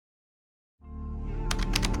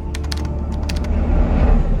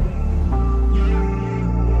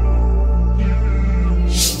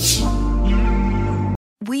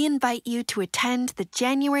invite you to attend the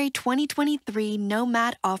January 2023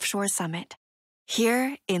 Nomad Offshore Summit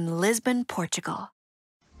here in Lisbon, Portugal.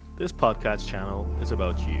 This podcast channel is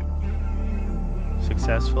about you,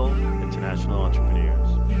 successful international entrepreneurs,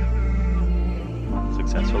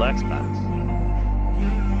 successful expats,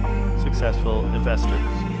 successful investors.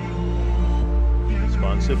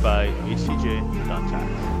 Sponsored by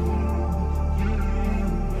HTJ.tax.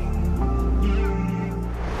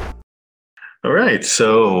 All right,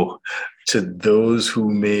 so to those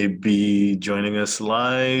who may be joining us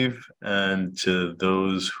live and to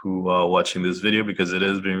those who are watching this video because it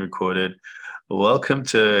is being recorded, welcome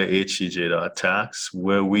to HTJ.tax,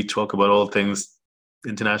 where we talk about all things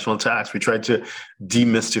international tax. We try to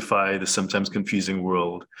demystify the sometimes confusing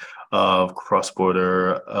world of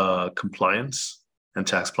cross-border compliance and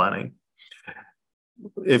tax planning.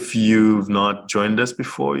 If you've not joined us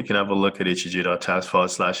before, you can have a look at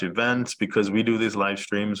htj.tax/events because we do these live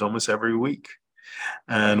streams almost every week.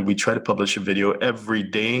 And we try to publish a video every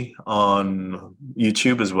day on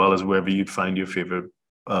YouTube as well as wherever you'd find your favorite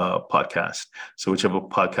podcast. So whichever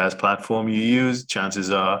podcast platform you use, chances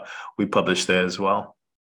are we publish there as well.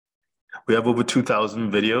 We have over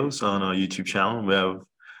 2,000 videos on our YouTube channel. We have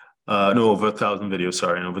over 1,000 videos,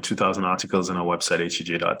 and over 2,000 articles on our website,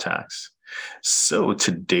 htj.tax. So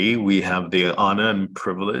today we have the honor and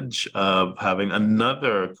privilege of having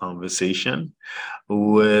another conversation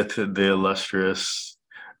with the illustrious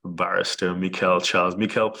barrister, Michael Charles.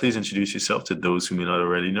 Michael, please introduce yourself to those who may not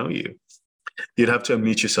already know you. You'd have to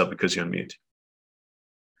unmute yourself because you're on mute.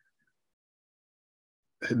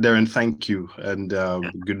 Darren, thank you. And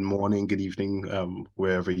good morning, good evening,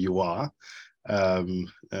 wherever you are.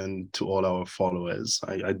 And to all our followers,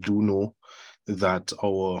 I do know that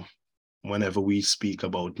whenever we speak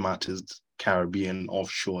about matters Caribbean,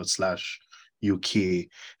 offshore / UK,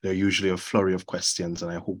 there are usually a flurry of questions,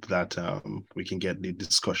 and I hope that we can get the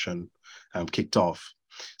discussion kicked off.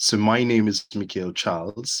 So my name is Michael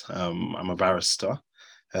Charles. I'm a barrister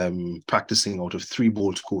practicing out of 3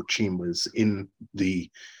 Bolt Court chambers in the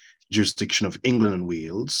jurisdiction of England and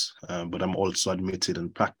Wales, but I'm also admitted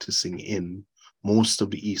and practicing in most of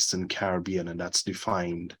the Eastern Caribbean, and that's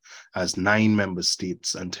defined as 9 member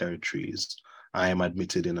states and territories. I am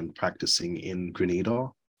admitted in and practicing in Grenada,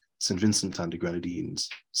 St. Vincent and the Grenadines,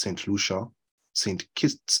 St. Lucia, St.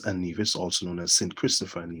 Kitts and Nevis, also known as St.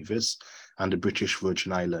 Christopher and Nevis, and the British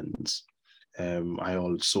Virgin Islands. I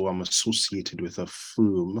also am associated with a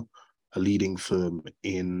leading firm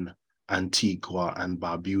in Antigua and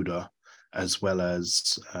Barbuda, as well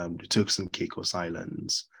as the Turks and Caicos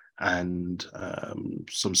Islands, and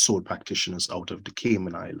some sole practitioners out of the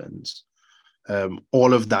Cayman Islands.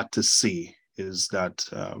 All of that to say is that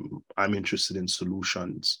I'm interested in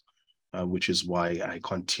solutions, which is why I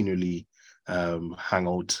continually hang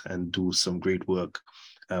out and do some great work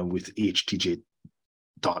with HTJ.tax.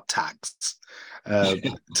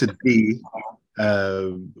 Today,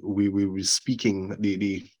 we were speaking,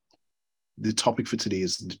 the topic for today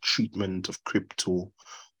is the treatment of crypto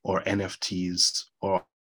or NFTs, or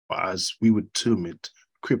as we would term it,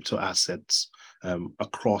 crypto assets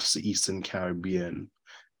across the Eastern Caribbean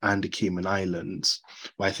and the Cayman Islands.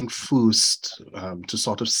 But I think first, to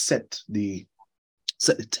sort of set the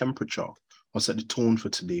temperature or set the tone for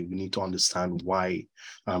today, we need to understand why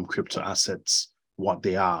crypto assets, what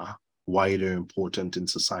they are, why they're important in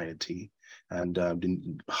society, and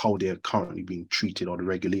how they're currently being treated, or the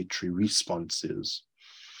regulatory responses.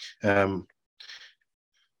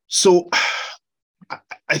 So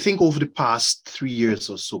I think over the past 3 years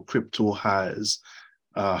or so, crypto has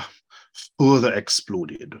further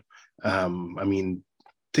exploded.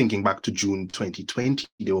 Thinking back to June 2020,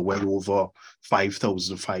 there were well over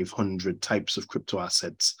 5,500 types of crypto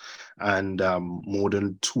assets and more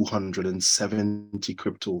than 270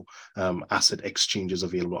 crypto asset exchanges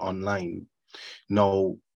available online.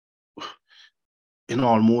 Now, in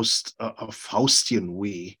almost a Faustian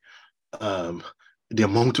way, the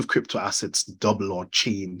amount of crypto assets double or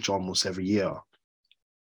change almost every year.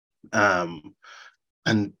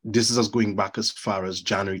 And this is us going back as far as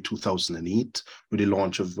January 2008 with the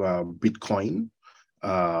launch of Bitcoin.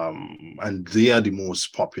 And they are the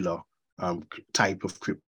most popular type of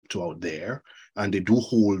crypto out there. And they do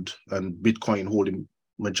hold, and Bitcoin holding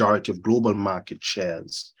majority of global market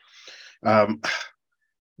shares.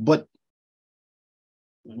 But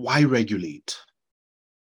why regulate?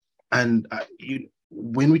 And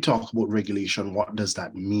when we talk about regulation, what does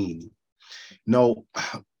that mean? Now,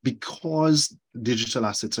 because digital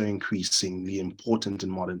assets are increasingly important in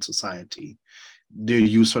modern society, they're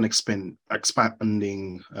used for an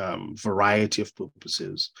expanding variety of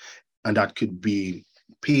purposes. And that could be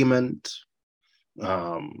payment,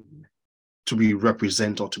 to be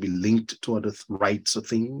represent or to be linked to other rights or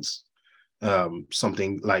things.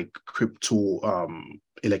 Something like crypto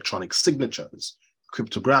electronic signatures,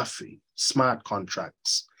 cryptography, smart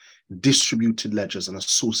contracts, distributed ledgers, and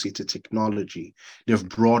associated technology. They've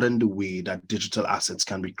broadened the way that digital assets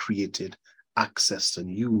can be created, accessed, and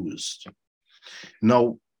used.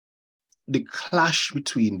 Now, the clash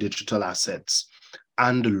between digital assets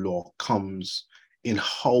and the law comes in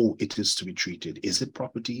how it is to be treated. Is it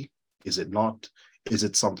property? Is it not? Is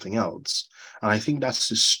it something else? And I think that's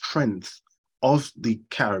the strength of the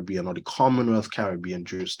Caribbean or the Commonwealth Caribbean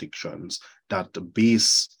jurisdictions that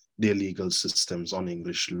base their legal systems on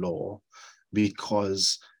English law,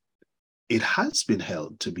 because it has been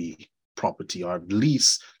held to be property, or at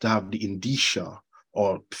least to have the indicia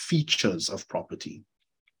or features of property.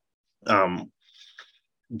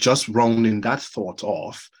 Just rounding that thought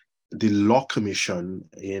off, the Law Commission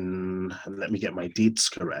let me get my dates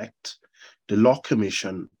correct, the Law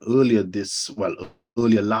Commission earlier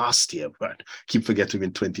last year, but keep forgetting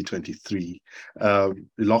in 2023, the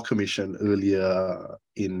Law Commission earlier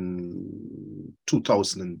in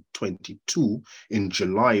 2022, in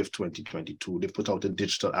July of 2022, they put out a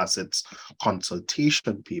digital assets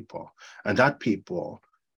consultation paper. And that paper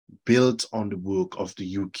built on the work of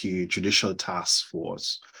the UK Judicial Task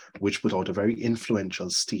Force, which put out a very influential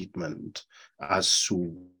statement as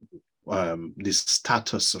to the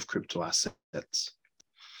status of crypto assets.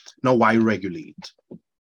 Now, why regulate?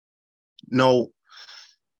 Now,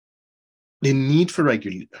 the need for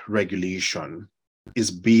regulation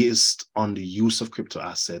is based on the use of crypto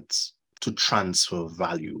assets to transfer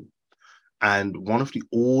value. And one of the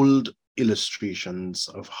old illustrations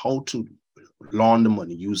of how to launder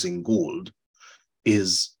money using gold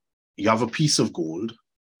is you have a piece of gold,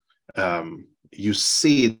 you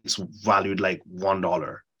say it's valued like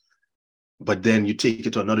 $1, but then you take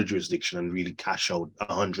it to another jurisdiction and really cash out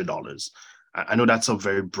 $100. I know that's a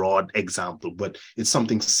very broad example, but it's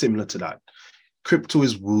something similar to that. Crypto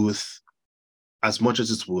is worth as much as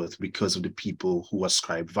it's worth because of the people who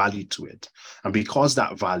ascribe value to it. And because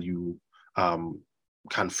that value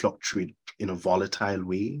can fluctuate in a volatile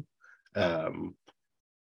way,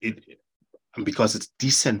 because it's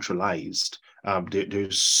decentralized,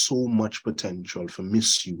 there's so much potential for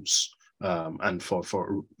misuse and for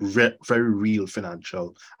very real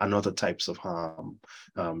financial and other types of harm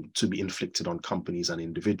to be inflicted on companies and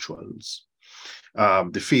individuals.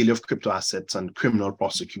 The failure of crypto assets and criminal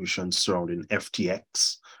prosecutions surrounding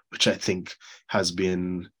FTX, which I think has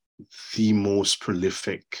been the most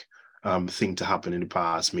prolific thing to happen in the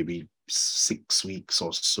past maybe 6 weeks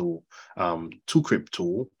or so to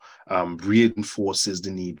crypto, reinforces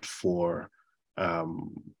the need for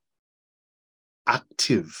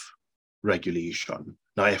active regulation.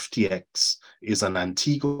 Now, FTX is an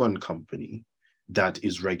Antiguan company that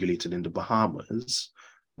is regulated in the Bahamas,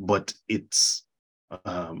 but its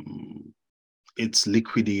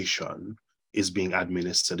liquidation is being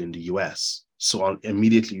administered in the US. So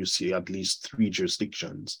immediately you see at least 3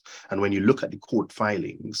 jurisdictions. And when you look at the court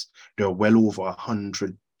filings, there are well over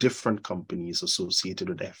 100 different companies associated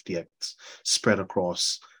with FTX spread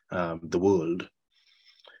across the world.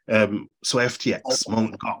 So FTX,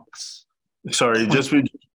 Mt. Gox. Sorry,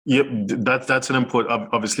 yep, that's an important.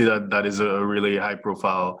 Obviously, that is a really high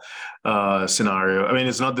profile scenario. I mean,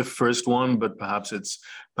 it's not the first one, but perhaps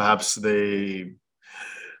the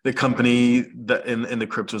company that in the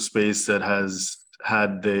crypto space that has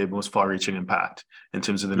had the most far-reaching impact in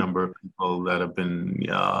terms of the number of people that have been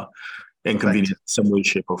inconvenienced in some way,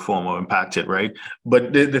 shape, or form, or impacted, right?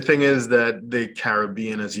 But the thing is that the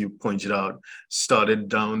Caribbean, as you pointed out, started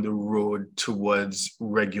down the road towards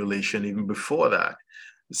regulation even before that.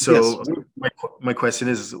 So yes. my question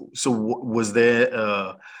is, so was there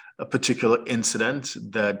a particular incident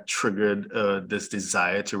that triggered this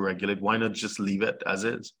desire to regulate? Why not just leave it as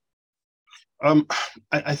is?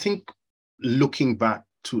 I think looking back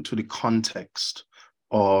to the context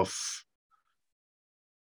of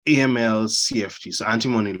AML, CFT, so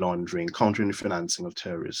anti-money laundering, countering the financing of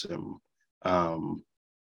terrorism,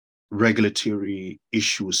 regulatory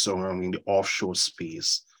issues surrounding the offshore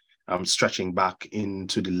space, stretching back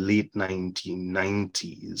into the late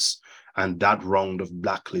 1990s, and that round of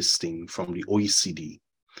blacklisting from the OECD.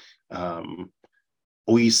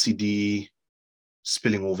 OECD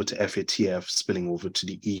spilling over to FATF, spilling over to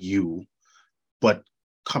the EU, but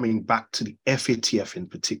coming back to the FATF in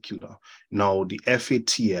particular. Now, the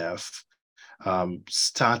FATF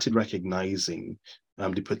started recognizing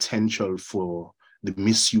the potential for the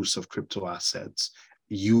misuse of crypto assets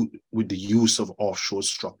with the use of offshore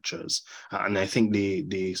structures. And I think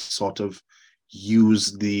they sort of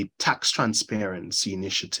use the tax transparency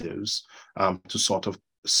initiatives to sort of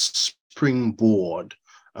springboard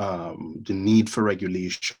the need for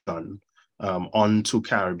regulation onto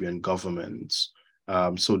Caribbean governments.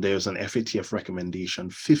 So there's an FATF recommendation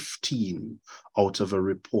 15 out of a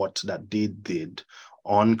report that they did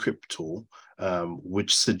on crypto,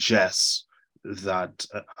 which suggests that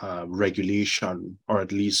regulation, or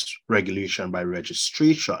at least regulation by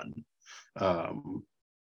registration,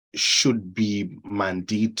 should be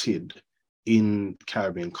mandated in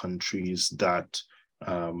Caribbean countries that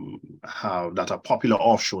are popular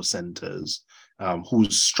offshore centers,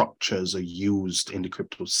 whose structures are used in the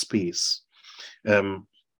crypto space. So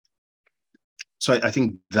I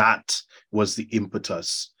think that was the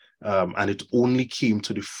impetus. And it only came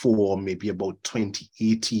to the fore maybe about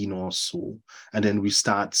 2018 or so. And then we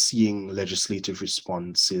start seeing legislative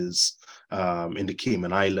responses in the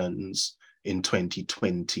Cayman Islands in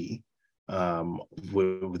 2020,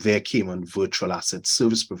 with their Cayman Virtual Asset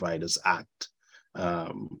Service Providers Act,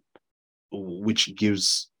 which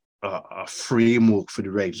gives a framework for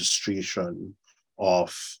the registration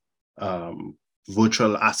of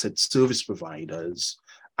virtual asset service providers.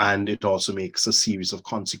 And it also makes a series of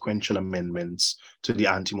consequential amendments to the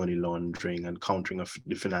anti-money laundering and countering of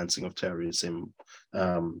the financing of terrorism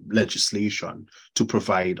legislation to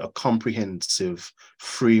provide a comprehensive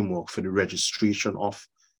framework for the registration of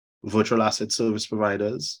virtual asset service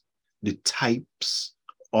providers, the types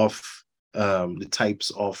of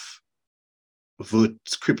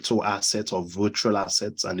crypto assets or virtual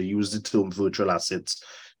assets, and they use the term virtual assets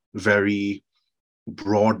very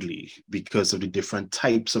broadly because of the different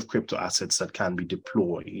types of crypto assets that can be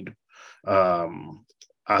deployed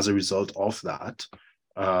as a result of that.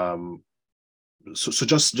 So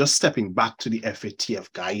just stepping back to the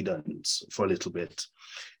FATF guidance for a little bit.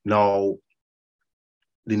 Now,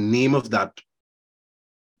 the name of that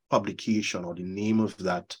publication, or the name of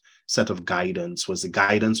that set of guidance, was the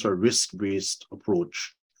Guidance for a Risk-Based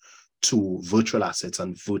Approach to Virtual Assets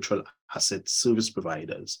and Virtual Asset Service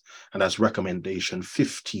Providers. And that's recommendation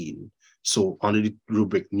 15. So under the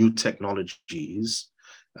rubric New Technologies,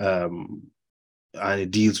 and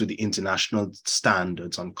it deals with the international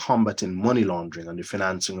standards on combating money laundering and the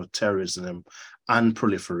financing of terrorism and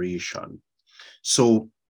proliferation. So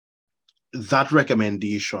that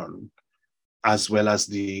recommendation, as well as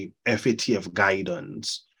the FATF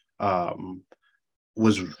guidance,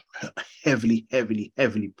 was heavily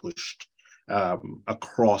pushed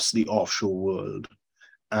across the offshore world.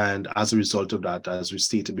 And as a result of that, as we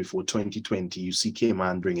stated before, 2020, you see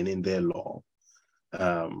Cayman bringing in their law.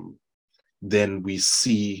 Then we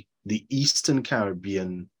see the Eastern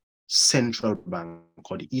Caribbean Central Bank,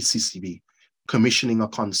 or the ECCB, commissioning a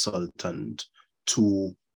consultant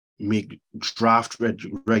to make draft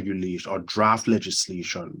regulation or draft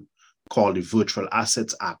legislation called the Virtual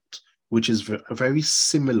Assets Act, which is very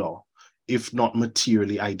similar, if not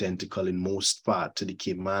materially identical in most part, to the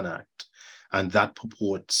Cayman Act. And that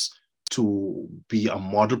purports to be a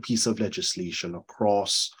model piece of legislation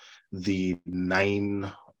across the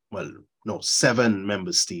 7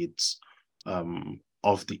 member states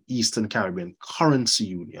of the Eastern Caribbean Currency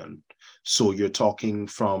Union. So you're talking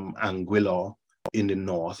from Anguilla in the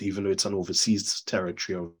north, even though it's an overseas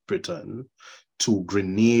territory of Britain, to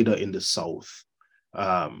Grenada in the south.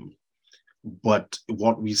 But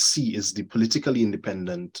what we see is the politically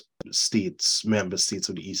independent states, member states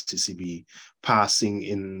of the ECCB,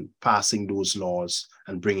 passing those laws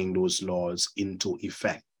and bringing those laws into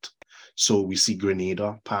effect. So we see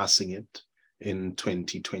Grenada passing it in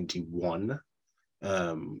 2021,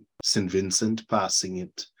 St. Vincent passing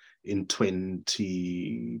it in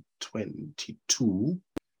 2022,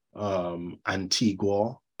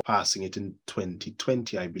 Antigua passing it in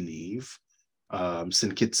 2020, I believe,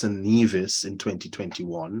 St. Kitts and Nevis in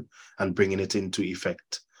 2021, and bringing it into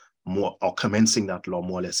effect commencing that law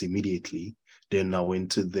more or less immediately. They're now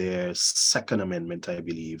into their second amendment, I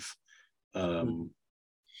believe.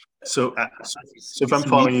 So if I'm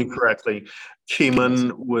following you correctly,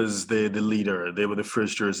 Cayman was the leader. They were the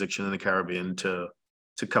first jurisdiction in the Caribbean to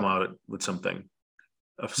come out with something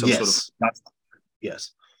of some sort of.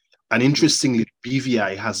 Yes. And interestingly,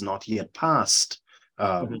 BVI has not yet passed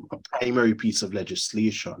a primary piece of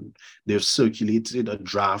legislation. They've circulated a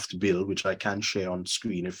draft bill, which I can share on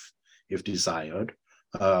screen if desired.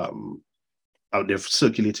 They've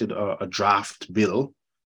circulated a draft bill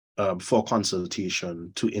for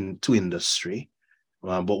consultation to industry.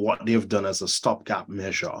 But what they've done as a stopgap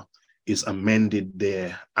measure is amended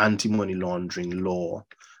their anti-money laundering law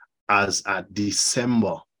as at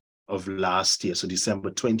December of last year, so December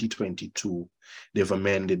 2022, they've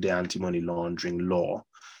amended the anti-money laundering law,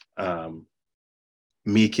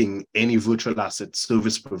 making any virtual asset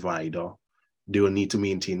service provider, they will need to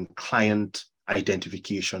maintain client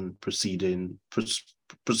identification procedures,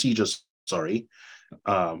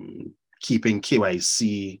 keeping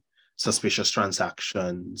KYC, suspicious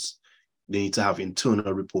transactions. They need to have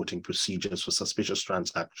internal reporting procedures for suspicious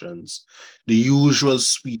transactions, the usual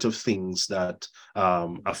suite of things that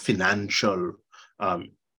a financial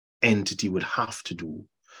entity would have to do.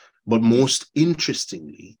 But most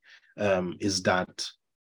interestingly is that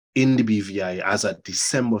in the BVI, as at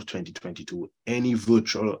December of 2022, any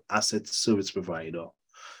virtual asset service provider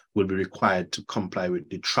will be required to comply with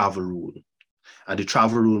the travel rule. And the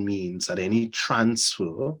travel rule means that any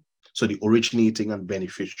transfer, so the originating and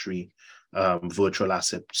beneficiary virtual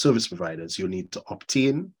asset service providers, you need to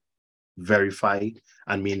obtain, verify,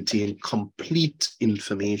 and maintain complete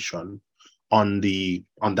information on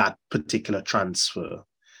that particular transfer.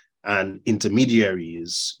 And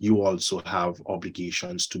intermediaries, you also have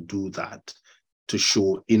obligations to do that, to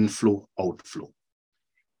show inflow, outflow.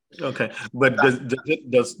 Okay, but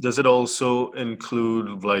does it also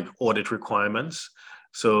include like audit requirements?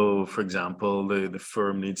 So, for example, the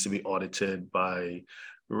firm needs to be audited by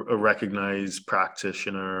a recognized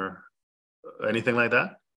practitioner, anything like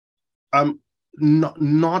that?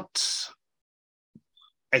 Not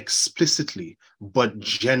explicitly, but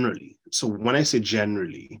generally. So when I say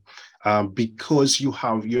generally, because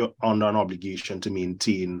you're under an obligation to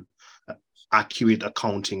maintain accurate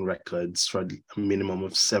accounting records for a minimum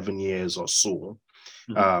of 7 years or so,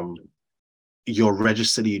 your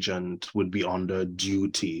registered agent would be under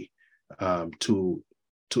duty to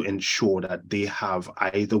ensure that they have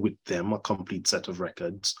either with them a complete set of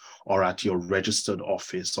records, or at your registered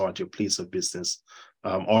office or at your place of business,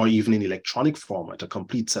 or even in electronic format, a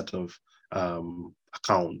complete set of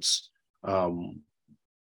accounts,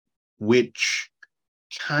 which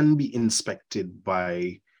can be inspected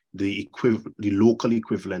by the local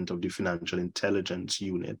equivalent of the Financial Intelligence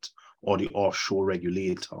Unit or the offshore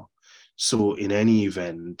regulator. So in any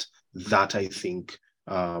event, that I think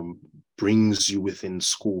brings you within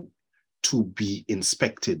scope to be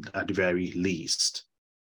inspected at the very least.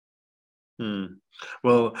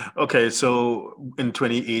 Well, okay, so in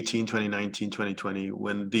 2018, 2019, 2020,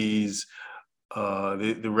 when these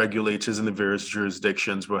the regulators in the various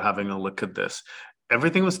jurisdictions were having a look at this,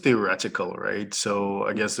 everything was theoretical, right? So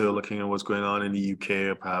I guess they were looking at what's going on in the UK,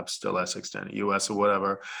 or perhaps to a less extent, US or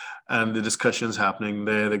whatever. And the discussions happening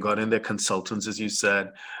there, they got in their consultants, as you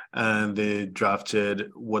said, and they drafted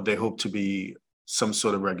what they hope to be some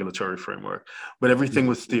sort of regulatory framework. But everything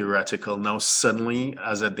was theoretical. Now, suddenly,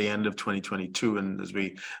 as at the end of 2022, and as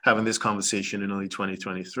we having this conversation in early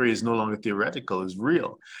 2023, is no longer theoretical, is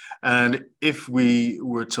real. And if we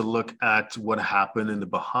were to look at what happened in the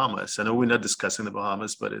Bahamas, I know we're not discussing the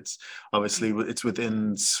Bahamas, but it's obviously it's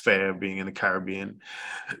within sphere being in the Caribbean.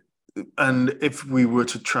 And if we were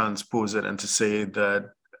to transpose it and to say that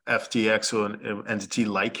FTX or an entity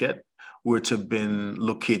like it were to have been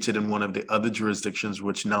located in one of the other jurisdictions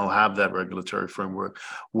which now have that regulatory framework,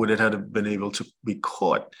 would it have been able to be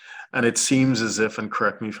caught? And it seems as if, and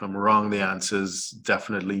correct me if I'm wrong, the answer is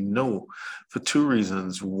definitely no, for two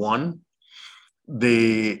reasons. One,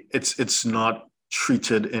 it's not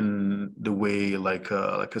treated in the way like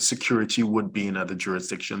a security would be in other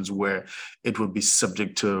jurisdictions, where it would be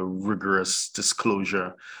subject to rigorous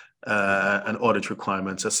disclosure and audit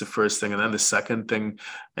requirements. That's the first thing. And then the second thing,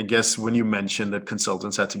 I guess, when you mentioned that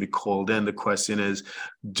consultants had to be called in, the question is,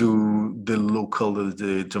 do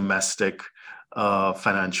the domestic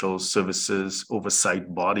financial services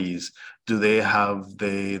oversight bodies, do they have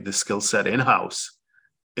the skill set in-house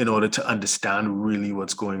in order to understand really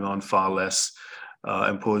what's going on, far less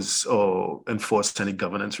impose or enforce any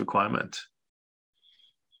governance requirement?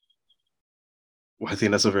 Well, I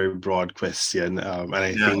think that's a very broad question, and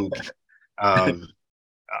I think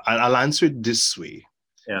I'll answer it this way.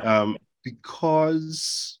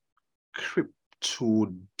 Because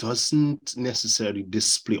crypto doesn't necessarily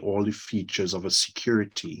display all the features of a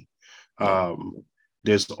security,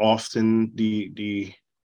 there's often the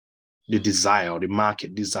desire, the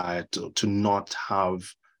market desire to not have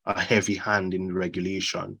a heavy hand in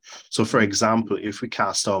regulation. So, for example, if we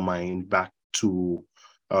cast our mind back to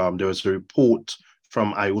there was a report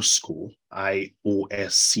from IOSCO,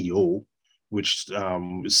 which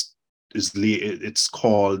it's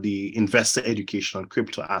called the Investor Education on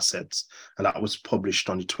Crypto Assets, and that was published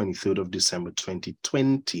on the 23rd of December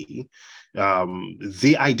 2020.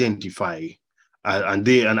 They identify and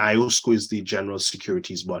IOSCO is the general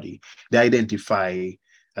securities body. They identify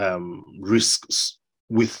risks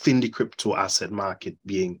within the crypto asset market,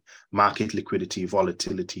 being market liquidity,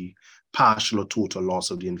 volatility, partial or total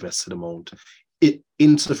loss of the invested amount,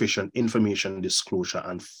 insufficient information disclosure,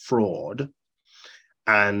 and fraud.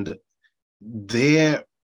 And their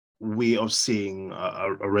way of saying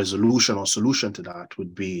a resolution or solution to that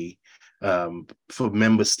would be for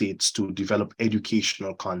member states to develop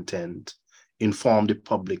educational content, inform the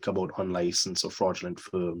public about unlicensed or fraudulent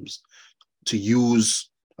firms, to use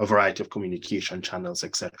a variety of communication channels,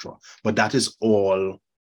 etc. But that is all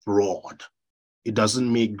broad. It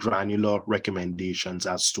doesn't make granular recommendations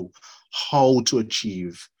as to how to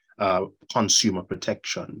achieve consumer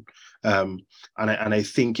protection. And I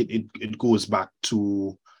think it goes back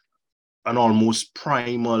to an almost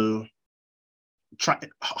primal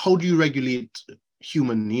how do you regulate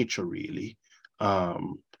human nature, really?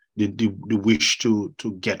 The wish to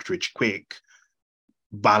get rich quick,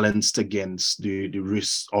 balanced against the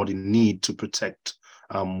risk or the need to protect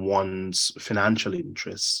one's financial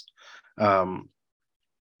interests. And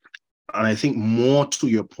I think more to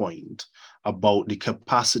your point about the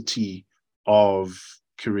capacity of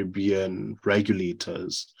Caribbean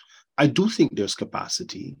regulators, I do think there's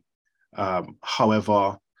capacity.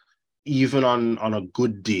 However, even on a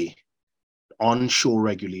good day, onshore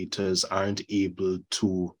regulators aren't able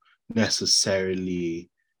to necessarily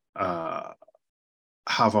have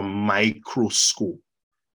a microscope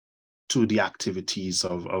to the activities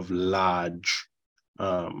of large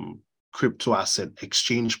crypto asset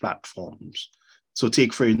exchange platforms. So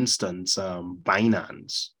take, for instance,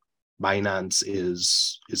 Binance. Binance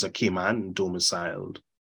is a Cayman domiciled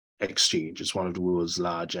exchange. It's one of the world's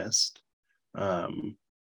largest.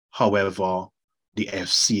 However, the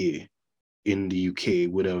FCA in the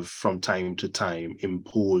UK would have from time to time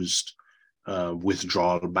imposed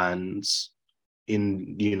withdrawal bans.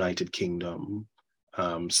 In the United Kingdom,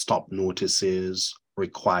 stop notices,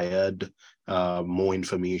 required more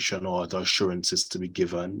information or other assurances to be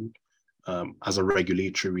given as a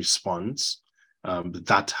regulatory response.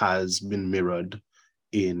 That has been mirrored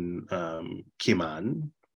in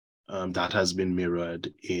Cayman. That has been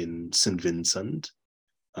mirrored in St. Vincent.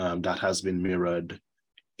 That has been mirrored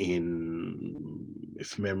in,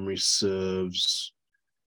 if memory serves,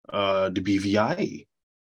 the BVI,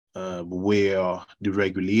 where the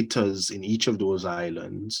regulators in each of those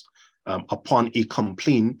islands, upon a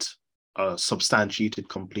complaint, a substantiated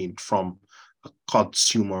complaint from a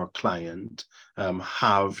consumer client,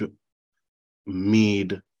 have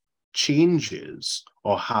made changes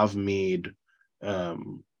or have made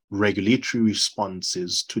regulatory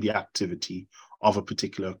responses to the activity of a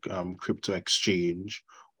particular crypto exchange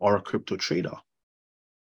or a crypto trader.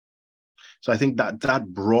 So I think that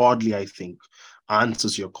broadly, I think,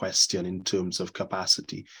 answers your question in terms of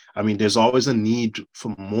capacity. I mean, there's always a need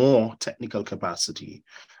for more technical capacity,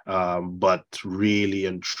 but really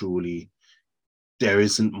and truly, there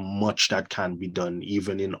isn't much that can be done,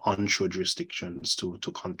 even in onshore jurisdictions, to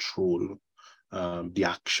control the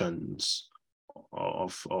actions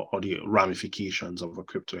of or the ramifications of a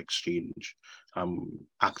crypto exchange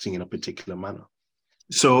acting in a particular manner.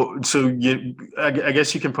 So I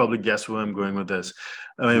guess you can probably guess where I'm going with this.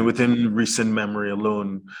 I mean, within recent memory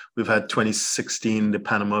alone, we've had 2016, the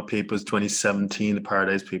Panama Papers, 2017, the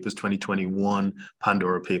Paradise Papers, 2021,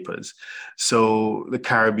 Pandora Papers. So the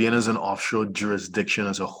Caribbean as an offshore jurisdiction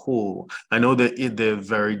as a whole, I know that they're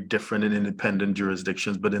very different and independent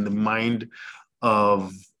jurisdictions, but in the mind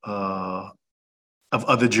of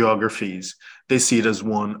other geographies, they see it as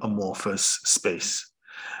one amorphous space.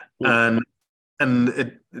 And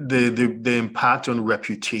the impact on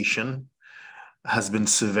reputation has been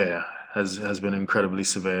severe, has been incredibly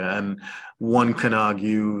severe. And one can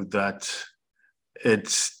argue that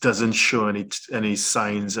it doesn't show any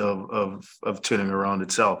signs of turning around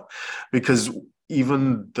itself, because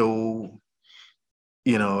even though,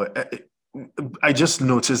 you know, I just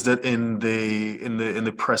noticed that in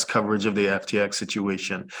the press coverage of the FTX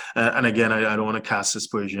situation, and again, I don't want to cast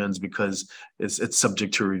aspersions because it's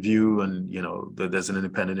subject to review, and you know there's an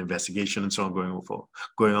independent investigation and so on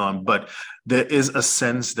going on. But there is a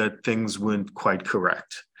sense that things weren't quite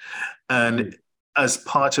correct, and as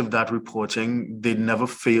part of that reporting, they never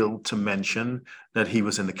failed to mention that he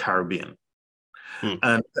was in the Caribbean.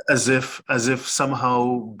 And as if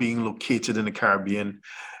somehow being located in the Caribbean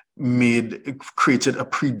created a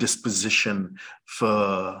predisposition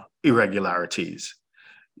for irregularities.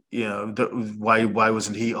 You know, why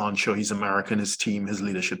wasn't he onshore? He's American. His team, his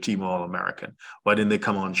leadership team, are all American. Why didn't they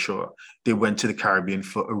come onshore? They went to the Caribbean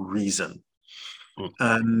for a reason.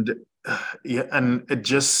 And yeah, and it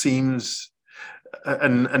just seems,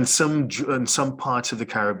 and some parts of the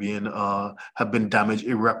Caribbean have been damaged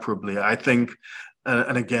irreparably. I think,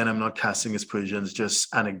 and again, I'm not casting aspersions,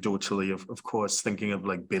 just anecdotally, of course, thinking of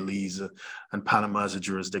like Belize and Panama as a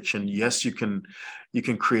jurisdiction. Yes, you can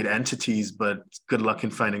create entities, but good luck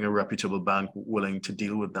in finding a reputable bank willing to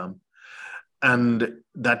deal with them. And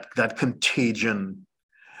that contagion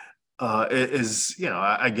is,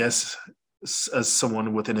 I guess, as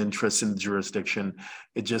someone with an interest in the jurisdiction,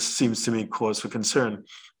 it just seems to me cause for concern.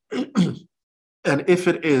 And if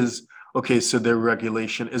it is, okay, so their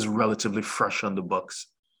regulation is relatively fresh on the books.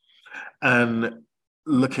 And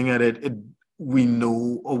looking at it, we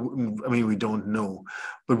know, I mean, we don't know,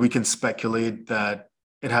 but we can speculate that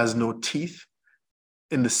it has no teeth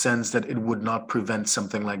in the sense that it would not prevent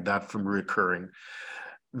something like that from recurring.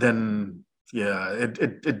 Then yeah,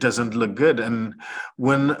 it doesn't look good. And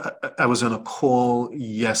when I was on a call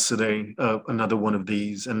yesterday, another one of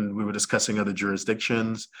these, and we were discussing other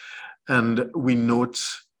jurisdictions, and we note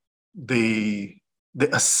the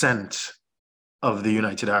ascent of the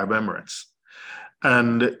United Arab Emirates,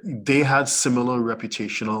 and they had similar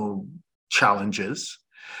reputational challenges.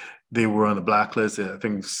 They were on the blacklist. I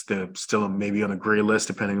think they're still maybe on a gray list,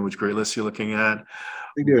 depending on which gray list you're looking at. I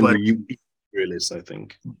think they're on the UP gray list, I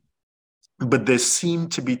think. But they seem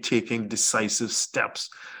to be taking decisive steps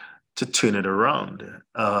to turn it around.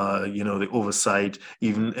 The oversight,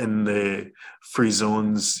 even in the free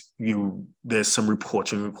zones, there's some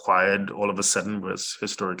reporting required all of a sudden, whereas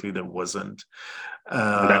historically there wasn't.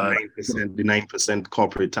 That 9%, the 9%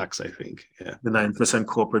 corporate tax, I think. Yeah. The 9%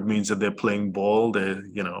 corporate means that they're playing ball. They're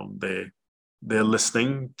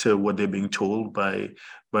listening to what they're being told by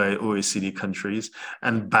OECD countries.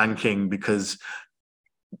 And banking, because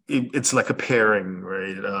it's like a pairing,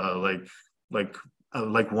 right?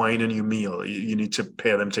 Like wine and your meal, you need to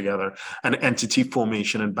pair them together. And entity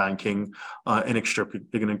formation and banking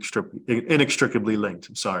inextricably linked.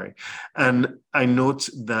 I'm sorry. And I note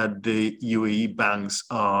that the UAE banks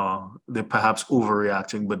they're perhaps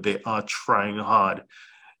overreacting, but they are trying hard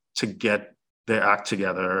to get their act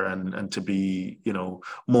together and to be,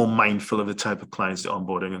 more mindful of the type of clients they're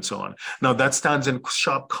onboarding and so on. Now, that stands in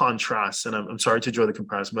sharp contrast, and I'm sorry to draw the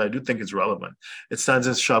comparison, but I do think it's relevant. It stands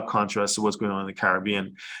in sharp contrast to what's going on in the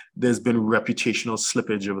Caribbean. There's been reputational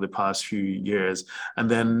slippage over the past few years. And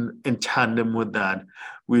then in tandem with that,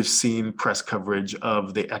 we've seen press coverage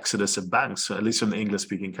of the exodus of banks, at least from the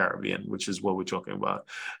English-speaking Caribbean, which is what we're talking about.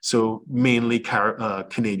 So mainly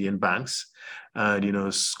Canadian banks.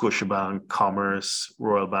 Scotiabank, Commerce,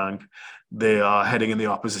 Royal Bank, they are heading in the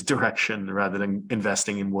opposite direction. Rather than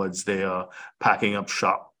investing in woods, they are packing up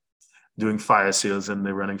shop, doing fire sales, and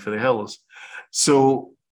they're running for the hills.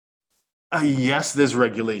 So yes, there's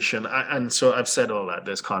regulation. And so I've said all that.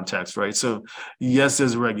 There's context, right? So yes,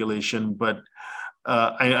 there's regulation, but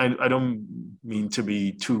I don't mean to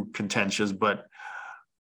be too contentious, but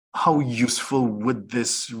how useful would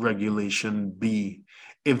this regulation be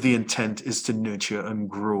if the intent is to nurture and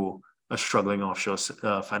grow a struggling offshore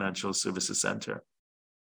financial services center?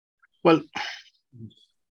 Well,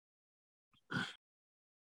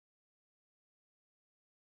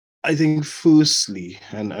 I think firstly,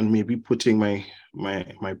 and maybe putting my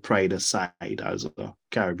pride aside as a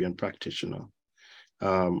Caribbean practitioner,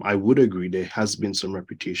 I would agree there has been some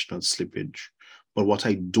reputational slippage. But what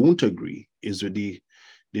I don't agree is with the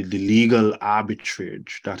legal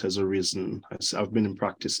arbitrage that has arisen. I've been in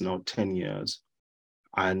practice now 10 years.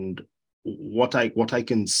 And what I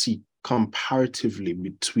can see comparatively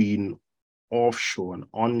between offshore and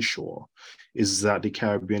onshore is that the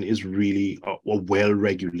Caribbean is really a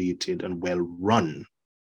well-regulated and well-run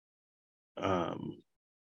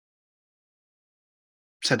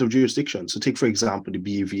set of jurisdictions. So take, for example, the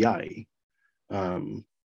BVI.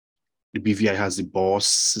 The BVI has the BOSS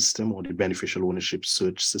system, or the beneficial ownership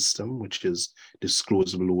search system, which is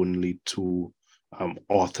disclosable only to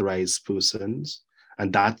authorized persons.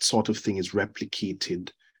 And that sort of thing is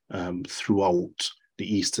replicated throughout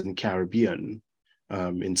the Eastern Caribbean.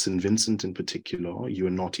 In St. Vincent in particular, you are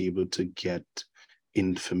not able to get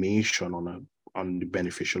information on the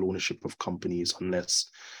beneficial ownership of companies unless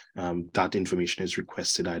that information is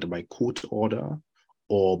requested either by court order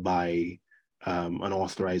or by an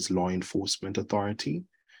authorized law enforcement authority.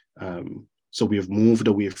 So we have moved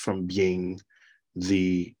away from being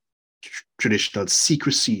the traditional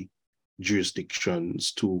secrecy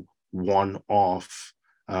jurisdictions to one of,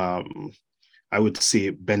 I would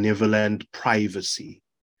say, benevolent privacy.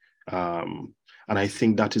 And I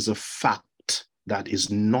think that is a fact that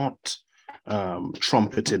is not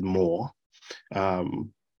trumpeted more.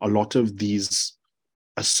 A lot of these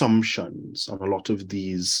assumptions and a lot of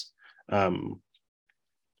these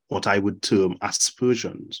what I would term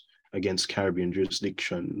aspersions against Caribbean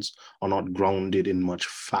jurisdictions are not grounded in much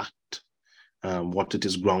fact. What it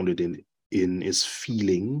is grounded in is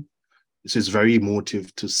feeling. This is very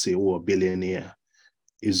emotive to say, oh, a billionaire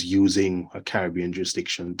is using a Caribbean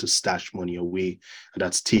jurisdiction to stash money away. And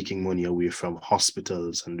that's taking money away from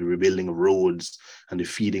hospitals and the rebuilding of roads and the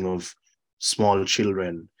feeding of small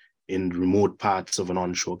children in remote parts of an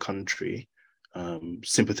onshore country.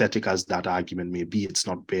 Sympathetic as that argument may be, it's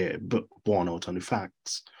not borne out on the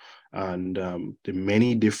facts. And the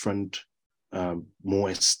many different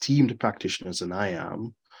more esteemed practitioners than I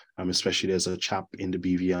am, especially there's a chap in the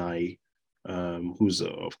BVI who's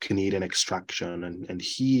of Canadian extraction, and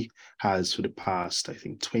he has for the past, I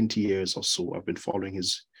think, 20 years or so, I've been following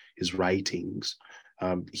his writings.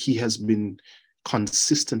 He has been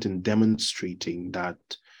consistent in demonstrating that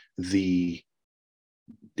the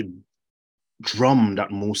drum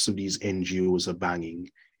that most of these NGOs are banging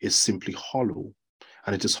is simply hollow.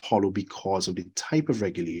 And it is hollow because of the type of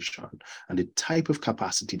regulation and the type of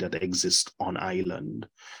capacity that exists on island.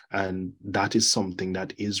 And that is something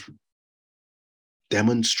that is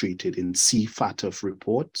demonstrated in CFATF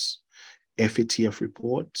reports, FATF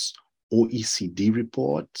reports, OECD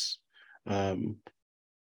reports. But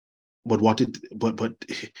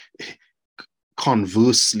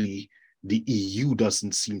conversely, the EU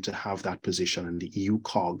doesn't seem to have that position, and the EU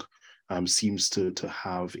COG seems to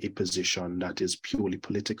have a position that is purely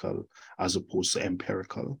political as opposed to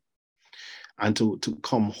empirical. And to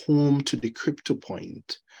come home to the crypto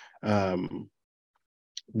point,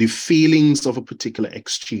 the failings of a particular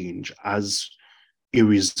exchange as a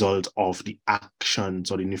result of the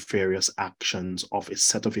actions or the nefarious actions of a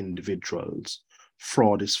set of individuals,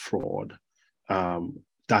 fraud is fraud.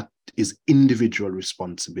 That is individual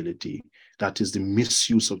responsibility. That is the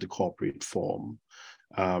misuse of the corporate form.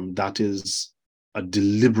 That is a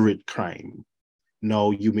deliberate crime.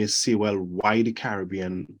 Now, you may say, well, why the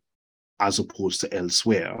Caribbean as opposed to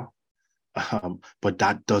elsewhere? But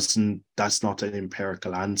that's not an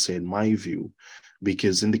empirical answer in my view,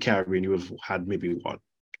 because in the Caribbean, you have had maybe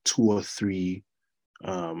 2 or 3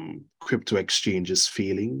 crypto exchanges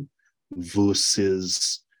failing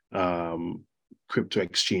versus crypto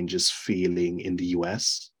exchanges failing in the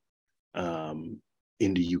US, in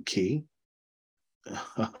the UK,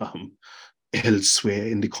 elsewhere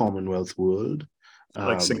in the Commonwealth world.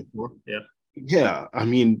 Like Singapore, yeah. Yeah, I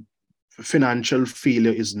mean, financial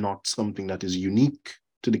failure is not something that is unique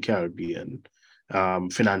to the Caribbean.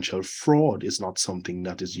 Financial fraud is not something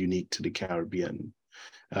that is unique to the Caribbean.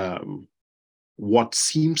 What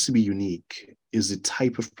seems to be unique is the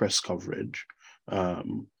type of press coverage.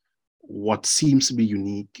 What seems to be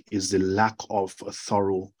unique is the lack of a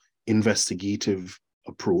thorough investigative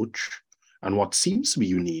approach. And what seems to be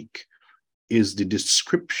unique is the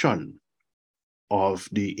description of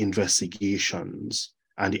the investigations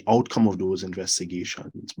and the outcome of those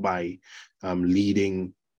investigations by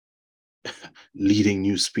leading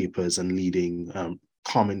newspapers and leading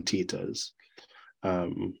commentators.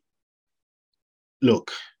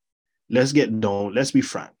 Look, let's be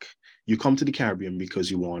frank. You come to the Caribbean because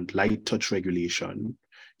you want light touch regulation,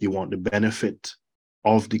 you want the benefit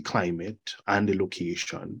of the climate and the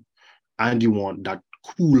location, and you want that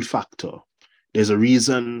cool factor. There's a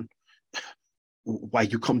reason why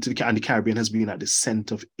you come to the Caribbean has been at the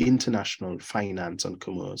center of international finance and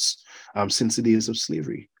commerce since the days of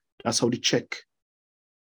slavery. That's how the check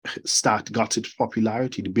got its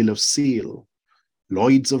popularity, the bill of sale,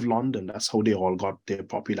 Lloyd's of London, that's how they all got their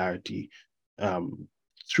popularity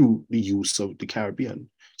through the use of the Caribbean.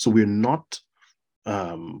 So we're not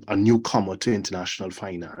a newcomer to international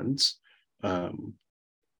finance, but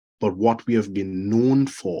what we have been known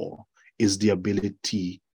for is the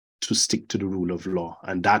ability to stick to the rule of law,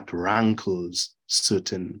 and that rankles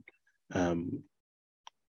certain, I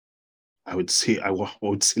would say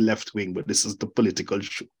left wing, but this is the political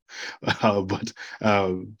show.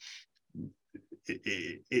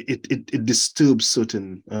 It disturbs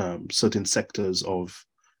certain sectors of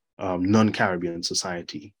non-Caribbean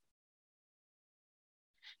society.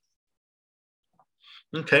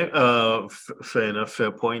 Okay, fair enough,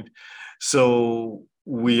 fair point. So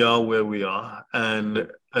we are where we are,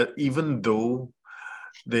 and even though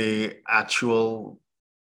the actual,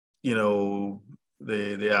 the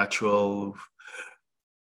actual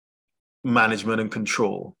management and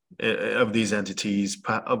control of these entities,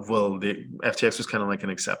 the FTX was kind of like an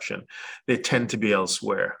exception. They tend to be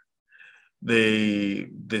elsewhere. The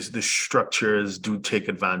structures do take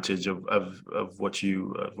advantage of what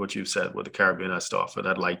you've said, what the Caribbean has to offer,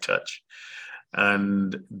 that light touch.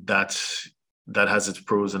 and that has its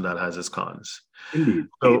pros and that has its cons. Indeed.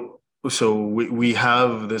 So we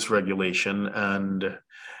have this regulation, and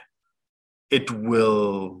it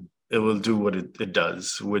will do what it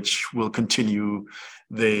does, which will continue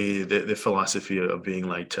the philosophy of being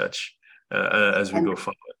light touch as we go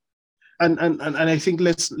forward. And I think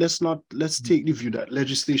let's take the view that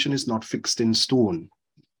legislation is not fixed in stone.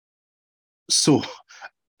 So,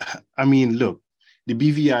 I mean, look, the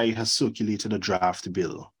BVI has circulated a draft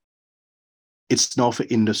bill. It's now for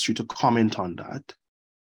industry to comment on that,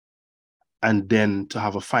 and then to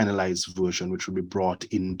have a finalized version which will be brought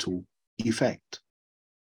into effect.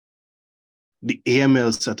 The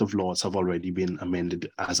AML set of laws have already been amended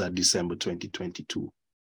as of December 2022.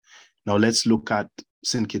 Now let's look at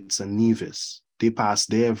St. Kitts and Nevis. They passed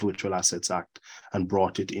their Virtual Assets Act and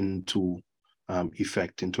brought it into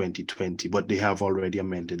effect in 2020, but they have already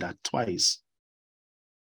amended that twice.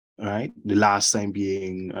 All right, the last time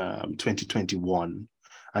being 2021,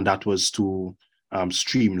 and that was to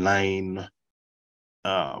streamline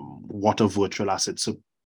what are virtual assets. So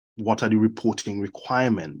what are the reporting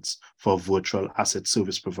requirements for a virtual asset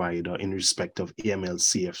service provider in respect of AML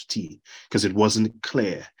CFT, because it wasn't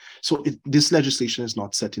clear. So this legislation is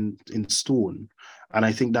not set in stone, and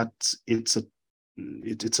I think that it's a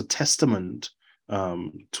testament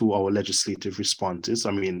to our legislative responses.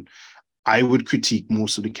 I mean, I would critique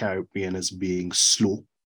most of the Caribbean as being slow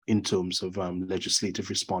in terms of legislative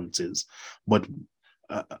responses, but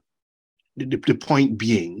the point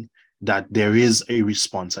being that there is a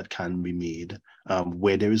response that can be made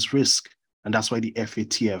where there is risk. And that's why the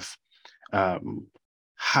FATF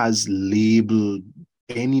has labeled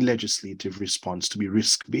any legislative response to be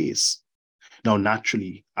risk-based. Now,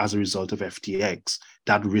 naturally, as a result of FTX,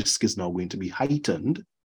 that risk is now going to be heightened.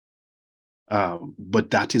 But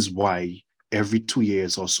that is why every 2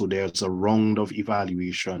 years or so, there's a round of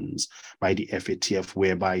evaluations by the FATF,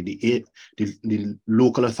 whereby the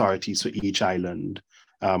local authorities for each island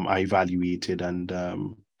are evaluated and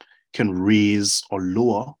can raise or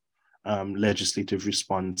lower legislative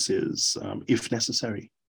responses if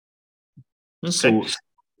necessary. Okay.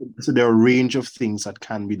 So there are a range of things that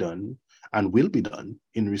can be done and will be done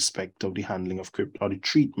in respect of the handling of crypto, or the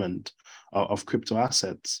treatment of crypto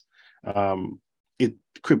assets.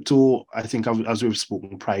 Crypto, I think, as we've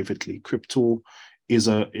spoken privately, crypto is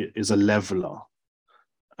a leveler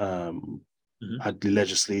at the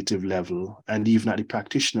legislative level and even at the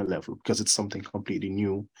practitioner level, because it's something completely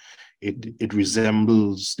new. It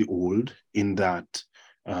resembles the old in that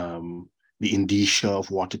the indicia of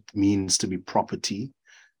what it means to be property,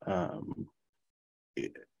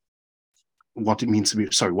 what it means to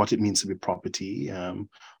be property,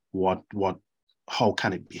 how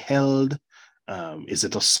can it be held? Is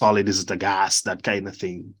it a solid? Is it a gas? That kind of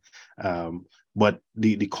thing. But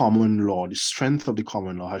the common law, the strength of the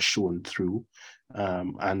common law has shown through,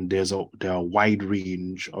 and there are a wide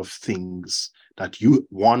range of things that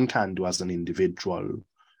one can do as an individual,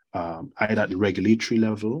 either at the regulatory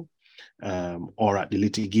level or at the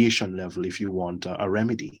litigation level if you want a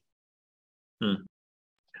remedy.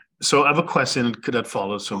 So I have a question that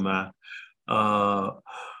follows from that.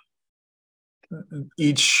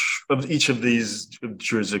 Each of these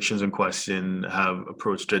jurisdictions in question have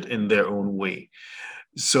approached it in their own way.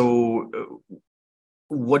 So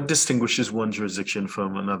what distinguishes one jurisdiction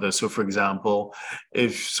from another? So for example,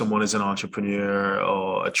 if someone is an entrepreneur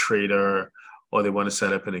or a trader, or they want to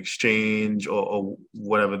set up an exchange or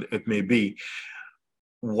whatever it may be,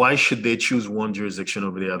 why should they choose one jurisdiction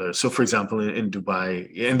over the other? So for example, in Dubai,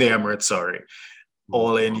 in the Emirates,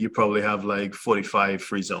 all in, you probably have like 45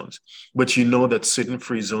 free zones, but you know that certain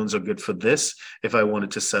free zones are good for this. If I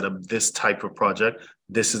wanted to set up this type of project,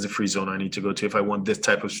 this is the free zone I need to go to. If I want this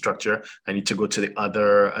type of structure, I need to go to the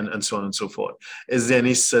other, and so on and so forth. Is there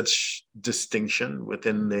any such distinction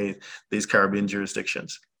within these Caribbean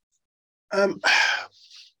jurisdictions?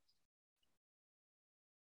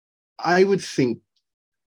 I would think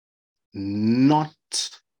not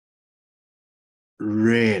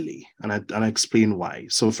really, and I explain why.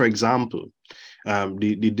 So, for example,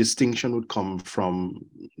 the distinction would come from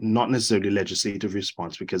not necessarily legislative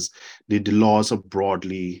response, because the laws are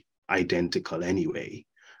broadly identical anyway.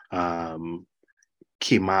 Cayman,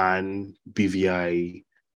 BVI,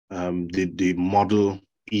 the model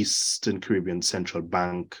Eastern Caribbean Central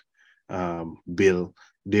Bank bill,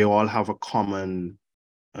 they all have a common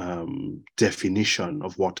definition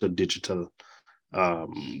of what a digital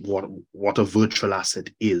what a virtual asset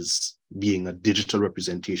is, being a digital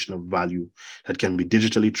representation of value that can be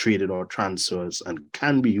digitally traded or transfers and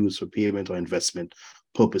can be used for payment or investment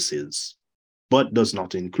purposes, but does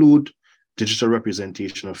not include digital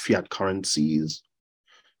representation of fiat currencies,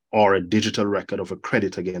 or a digital record of a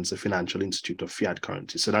credit against a financial institute of fiat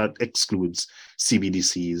currency. So that excludes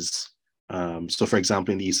CBDCs. So for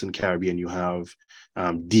example, in the Eastern Caribbean, you have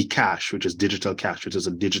D-Cash, which is digital cash, which is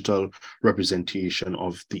a digital representation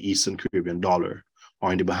of the Eastern Caribbean dollar.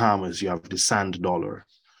 Or in the Bahamas, you have the sand dollar,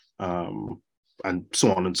 and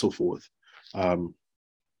so on and so forth.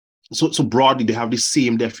 So broadly, they have the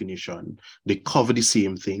same definition. They cover the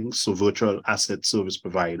same things. So virtual asset service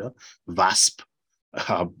provider, VASP,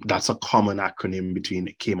 that's a common acronym between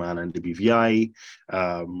Cayman and the BVI.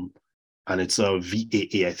 And it's a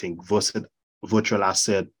VAA, I think, virtual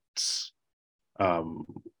asset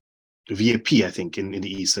VAP, I think, in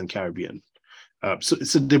the Eastern Caribbean. So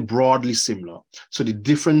they're broadly similar. So the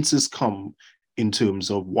differences come in terms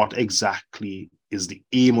of what exactly is the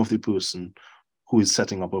aim of the person who is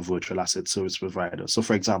setting up a virtual asset service provider. So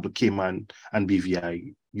for example, Cayman and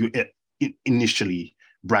BVI, you initially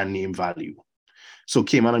brand name value. So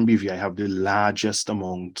Cayman and BVI have the largest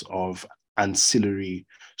amount of ancillary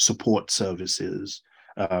support services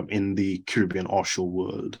in the Caribbean offshore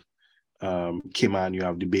world. Cayman, you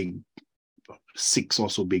have the big 6 or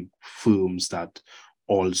so big firms that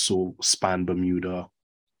also span Bermuda,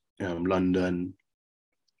 London,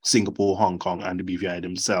 Singapore, Hong Kong, and the BVI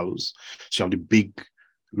themselves. So you have the big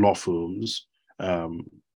law firms and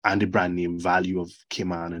the brand name value of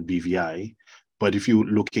Cayman and BVI. But if you're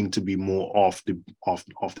looking to be more off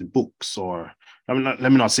the books, or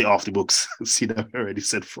let me not say off the books, see that I already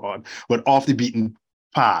said fraud, but off the beaten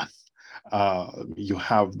path, you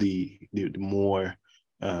have the more,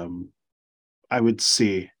 I would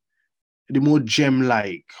say, the more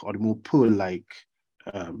gem-like or the more pearl-like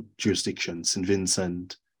jurisdictions, St.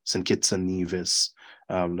 Vincent, St. Kitts and Nevis,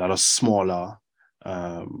 that are smaller.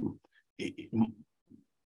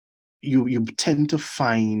 You tend to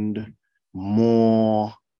find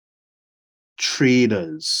more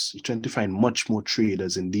traders. You tend to find much more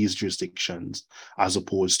traders in these jurisdictions as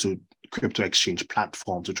opposed to crypto exchange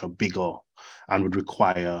platforms, which are bigger and would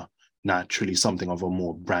require naturally something of a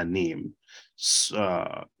more brand name.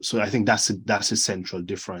 So I think that's a central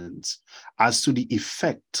difference. As to the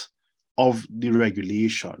effect of the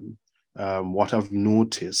regulation, what I've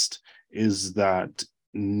noticed is that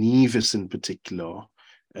Nevis in particular,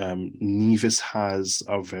 Nevis has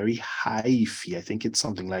a very high fee. I think it's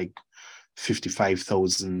something like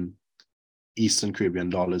 55,000 Eastern Caribbean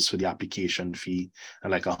dollars for the application fee,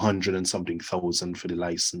 and like 100 and something thousand for the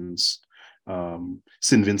license.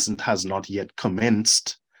 St. Vincent has not yet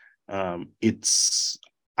commenced its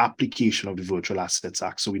application of the Virtual Assets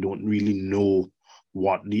Act, so we don't really know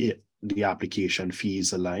what the application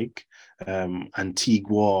fees are like.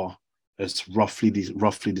 Antigua is roughly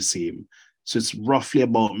the same. So it's roughly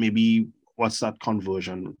about maybe, what's that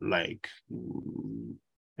conversion like?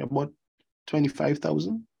 About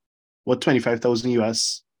 25,000? What, 25,000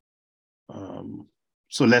 US?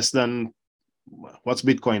 So less than, what's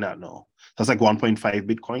Bitcoin at now? That's like 1.5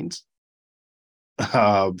 Bitcoins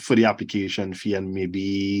for the application fee, and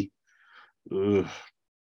maybe roughly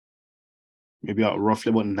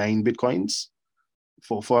about 9 Bitcoins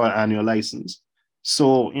for an annual license.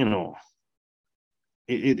 So,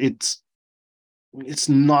 it's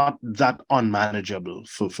not that unmanageable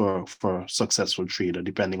for a successful trader,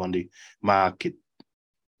 depending on the market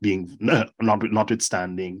being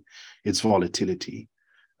notwithstanding its volatility.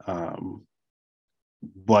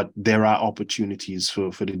 But there are opportunities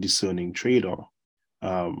for the discerning trader.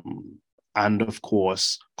 And of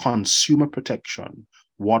course, consumer protection.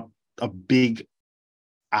 What a big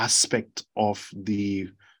aspect of the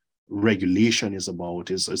regulation is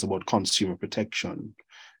about consumer protection.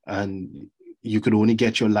 And you could only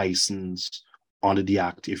get your license under the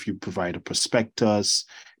Act if you provide a prospectus,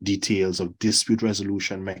 details of dispute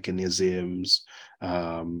resolution mechanisms,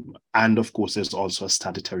 and of course, there's also a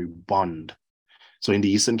statutory bond. So in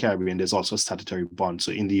the Eastern Caribbean, there's also a statutory bond.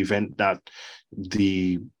 So in the event that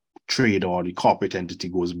the trade or the corporate entity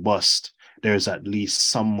goes bust, there's at least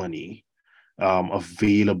some money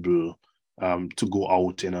available to go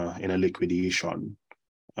out in a liquidation.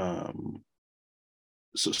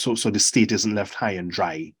 So the state isn't left high and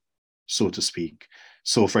dry, so to speak.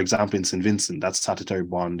 So for example, in St. Vincent, that statutory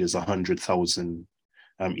bond is 100,000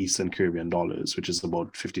 Eastern Caribbean dollars, which is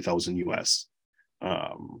about 50,000 US.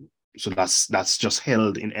 So that's just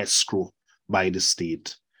held in escrow by the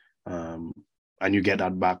state. And you get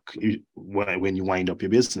that back when you wind up your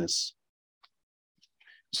business.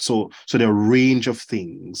 So there are a range of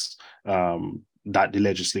things that the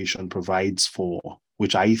legislation provides for,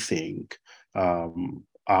 which I think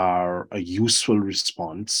are a useful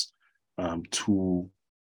response to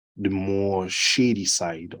the more shady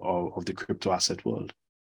side of the crypto asset world.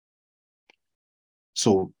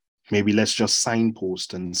 So maybe let's just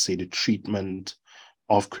signpost and say the treatment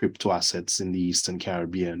of crypto assets in the Eastern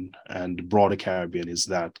Caribbean and the broader Caribbean is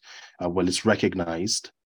that, well, it's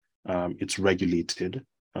recognized, it's regulated,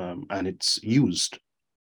 and it's used.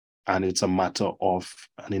 And it's a matter of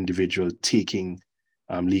an individual taking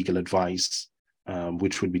legal advice,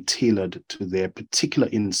 which would be tailored to their particular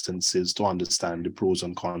instances to understand the pros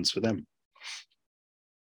and cons for them.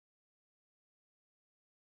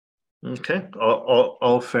 Okay,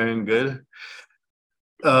 all fair and good.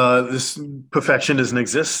 This perfection doesn't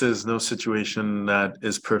exist. There's no situation that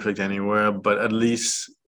is perfect anywhere, but at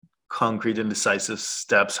least concrete and decisive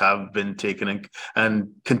steps have been taken and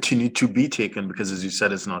continue to be taken because, as you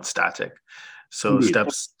said, it's not static. So Indeed.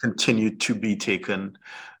 steps continue to be taken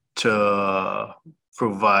to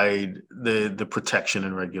provide the protection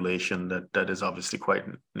and regulation that is obviously quite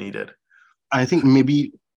needed. I think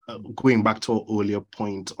maybe going back to our earlier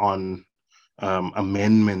point on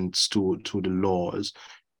amendments to the laws,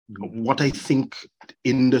 what I think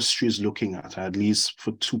industry is looking at least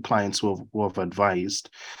for two clients who have advised,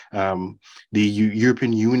 the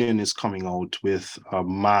European Union is coming out with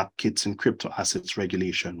markets and crypto assets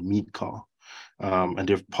regulation, MiCA, and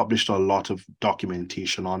they've published a lot of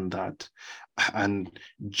documentation on that. And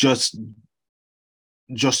just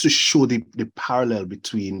to show the parallel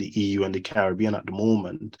between the EU and the Caribbean at the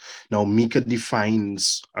moment. Now, MiCA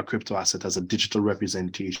defines a crypto asset as a digital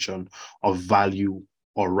representation of value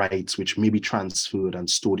or rights which may be transferred and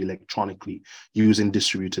stored electronically using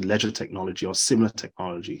distributed ledger technology or similar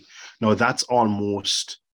technology. Now, that's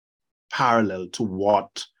almost parallel to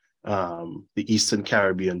what the Eastern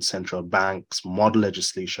Caribbean Central Bank's model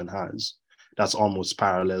legislation has. That's almost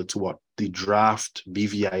parallel to what the draft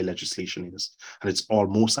BVI legislation is. And it's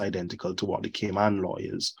almost identical to what the Cayman law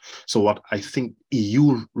is. So what I think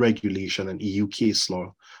EU regulation and EU case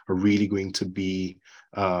law are really going to be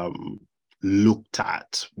looked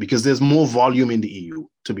at, because there's more volume in the EU,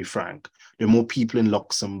 to be frank. There are more people in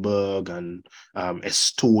Luxembourg and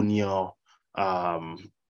Estonia,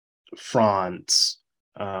 France,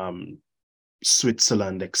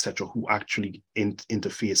 Switzerland, etc., who actually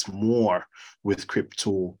interface more with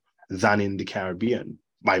crypto than in the Caribbean,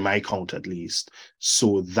 by my count at least.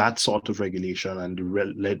 So that sort of regulation and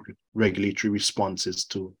the regulatory responses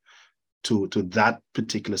to that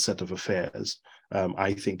particular set of affairs,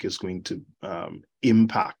 I think is going to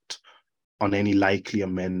impact on any likely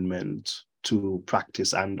amendment to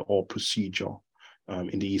practice and or procedure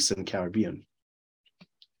in the Eastern Caribbean.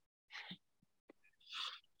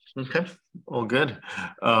 Okay, all good.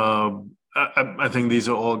 I think these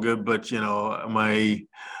are all good, but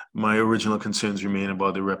my original concerns remain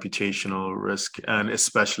about the reputational risk, and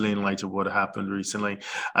especially in light of what happened recently.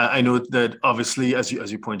 I know that obviously, as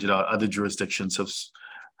you pointed out, other jurisdictions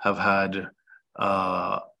have had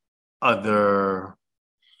other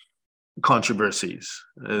controversies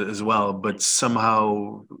as well, but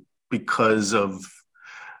somehow because of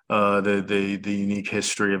the unique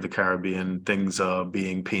history of the Caribbean, things are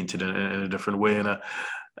being painted in a different way,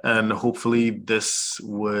 and hopefully this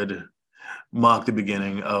would mark the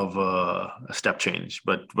beginning of a step change.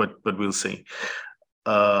 But we'll see.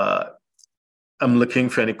 I'm looking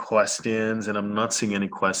for any questions, and I'm not seeing any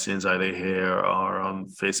questions either here or on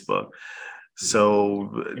Facebook. So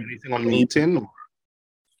anything on LinkedIn?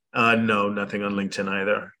 No, nothing on LinkedIn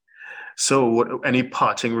either. So, any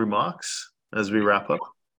parting remarks as we wrap up?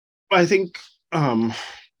 I think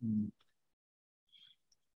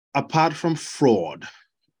apart from fraud,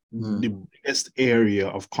 the biggest area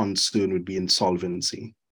of concern would be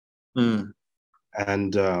insolvency.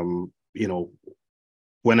 And,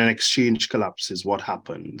 when an exchange collapses, what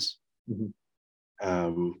happens?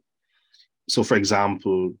 So, for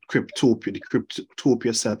example, the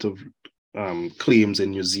Cryptopia set of claims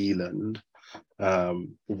in New Zealand,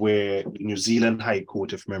 where New Zealand High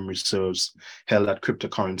Court, if memory serves, held that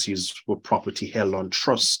cryptocurrencies were property held on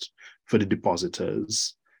trust for the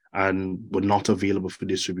depositors and were not available for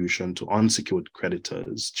distribution to unsecured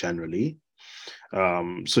creditors generally.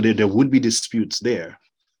 So there would be disputes there.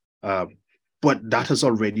 But that has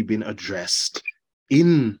already been addressed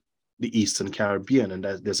in the Eastern Caribbean. And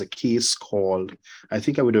there's a case called, I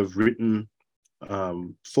think I would have written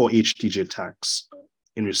for HTJ Tax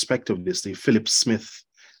in respect of this, the Philip Smith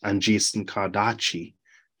and Jason Cardaci,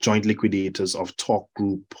 joint liquidators of Talk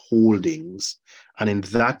Group Holdings. And in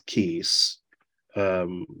that case,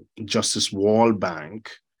 Justice Wallbank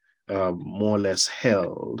more or less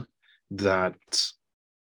held that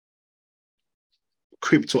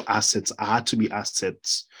crypto assets are to be considered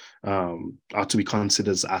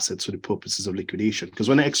as assets for the purposes of liquidation. Because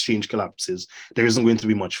when an exchange collapses, there isn't going to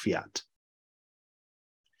be much fiat.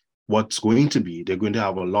 What's going to be, they're going to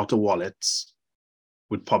have a lot of wallets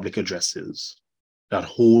with public addresses that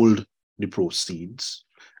hold the proceeds.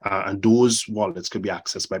 And those wallets could be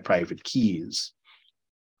accessed by private keys.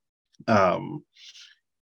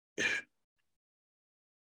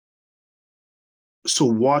 So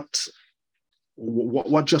what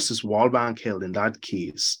Justice Walbank held in that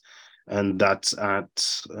case, and that's at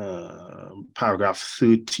paragraph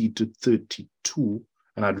 30 to 32,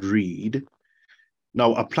 and I'd read,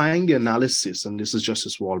 now applying the analysis, and this is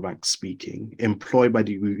Justice Walbank speaking, employed by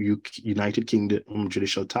the United Kingdom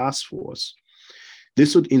Judicial Task Force,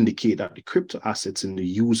 this would indicate that the crypto assets in the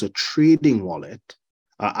user trading wallet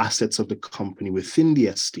are assets of the company within the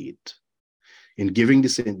estate. In giving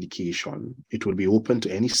this indication, it will be open to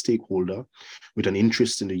any stakeholder with an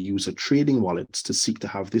interest in the user trading wallets to seek to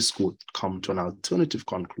have this court come to an alternative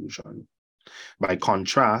conclusion. By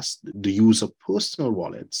contrast, the user personal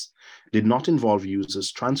wallets did not involve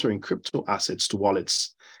users transferring crypto assets to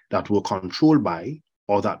wallets that were controlled by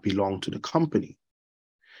or that belonged to the company.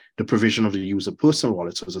 The provision of the user personal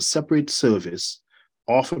wallets was a separate service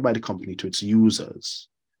offered by the company to its users.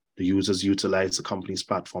 The users utilized the company's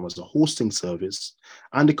platform as a hosting service,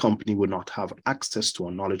 and the company would not have access to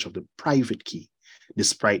or knowledge of the private key,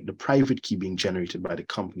 despite the private key being generated by the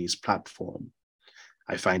company's platform.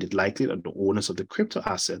 I find it likely that the owners of the crypto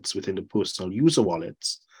assets within the personal user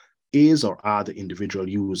wallets is or are the individual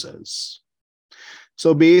users.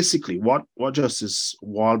 So basically, what Justice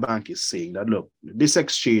Walbank is saying, that look, this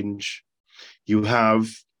exchange, you have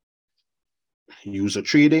user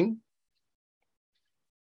trading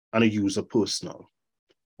and a user personal.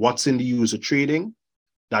 What's in the user trading?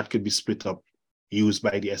 That could be split up, used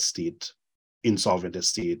by the estate, insolvent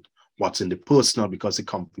estate. What's in the personal, because the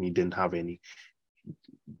company didn't have any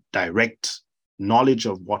direct knowledge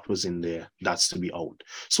of what was in there, that's to be out.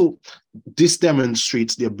 So this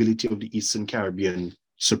demonstrates the ability of the Eastern Caribbean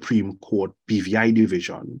Supreme Court BVI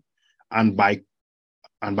division, and by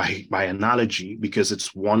analogy, because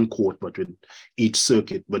it's one court but with each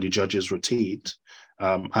circuit, but the judges rotate,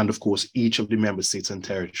 and of course each of the member states and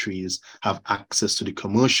territories have access to the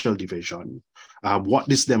commercial division. What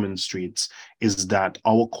this demonstrates is that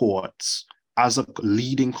our courts, as a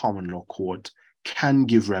leading common law court, can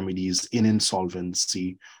give remedies in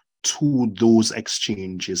insolvency to those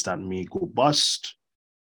exchanges that may go bust,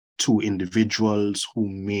 to individuals who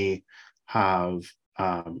may have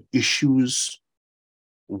issues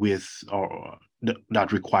with or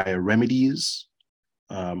that require remedies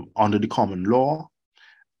under the common law,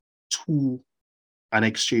 to an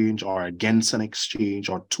exchange or against an exchange,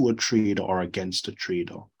 or to a trader or against a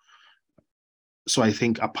trader. So I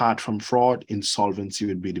think apart from fraud, insolvency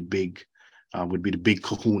would be the big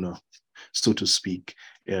kahuna, so to speak,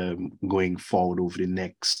 going forward over the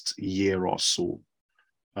next year or so.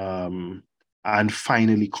 And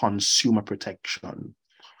finally, consumer protection.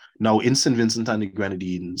 Now, in St. Vincent and the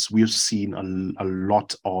Grenadines, we've seen a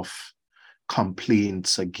lot of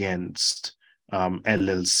complaints against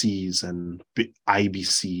LLCs and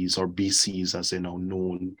IBCs, or BCs as they're now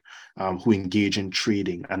known, who engage in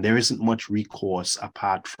trading. And there isn't much recourse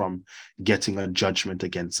apart from getting a judgment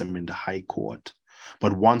against them in the High Court.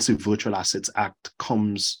 But once the Virtual Assets Act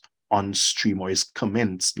comes on stream, or is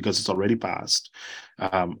commenced, because it's already passed,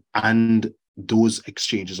 and those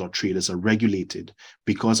exchanges or traders are regulated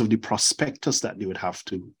because of the prospectus that they would have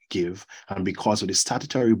to give, and because of the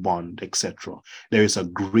statutory bond, etc., there is a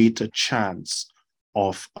greater chance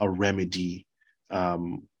of a remedy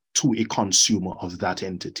to a consumer of that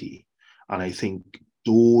entity. And I think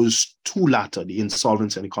those two latter, the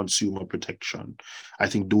insolvency and the consumer protection, I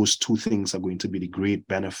think those two things are going to be the great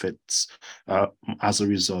benefits as a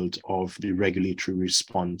result of the regulatory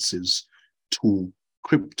responses to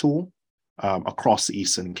crypto across the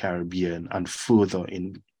Eastern Caribbean and further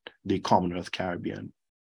in the Commonwealth Caribbean.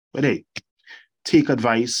 But hey, take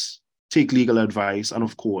advice, take legal advice, and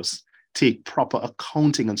of course, take proper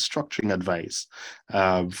accounting and structuring advice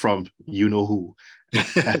from you know who.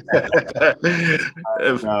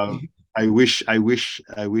 I wish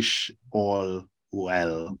all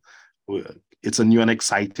well. It's a new and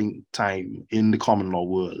exciting time in the common law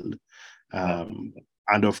world.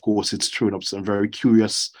 And of course, it's thrown up some very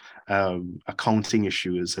curious accounting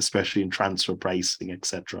issues, especially in transfer pricing,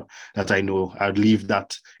 etc., that I know I'd leave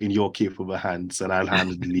that in your capable hands, and I'll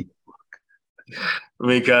handle the legal work.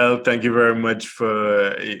 Mikhail, thank you very much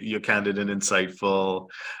for your candid and insightful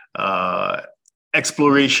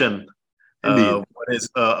exploration. What is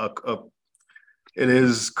It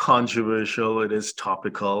is controversial, it is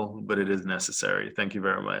topical, but it is necessary. Thank you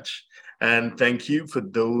very much. And thank you for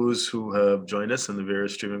those who have joined us on the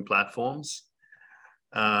various streaming platforms.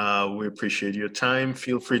 We appreciate your time.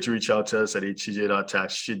 Feel free to reach out to us at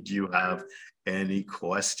htj.tax should you have any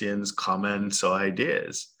questions, comments, or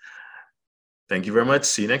ideas. Thank you very much.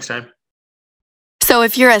 See you next time. So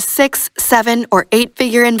if you're a 6, 7, or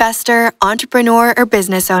 8-figure investor, entrepreneur, or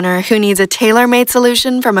business owner who needs a tailor-made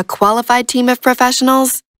solution from a qualified team of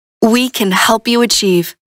professionals, we can help you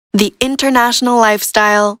achieve the international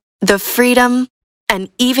lifestyle, the freedom, and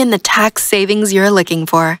even the tax savings you're looking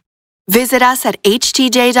for. Visit us at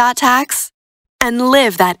htj.tax and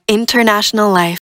live that international life.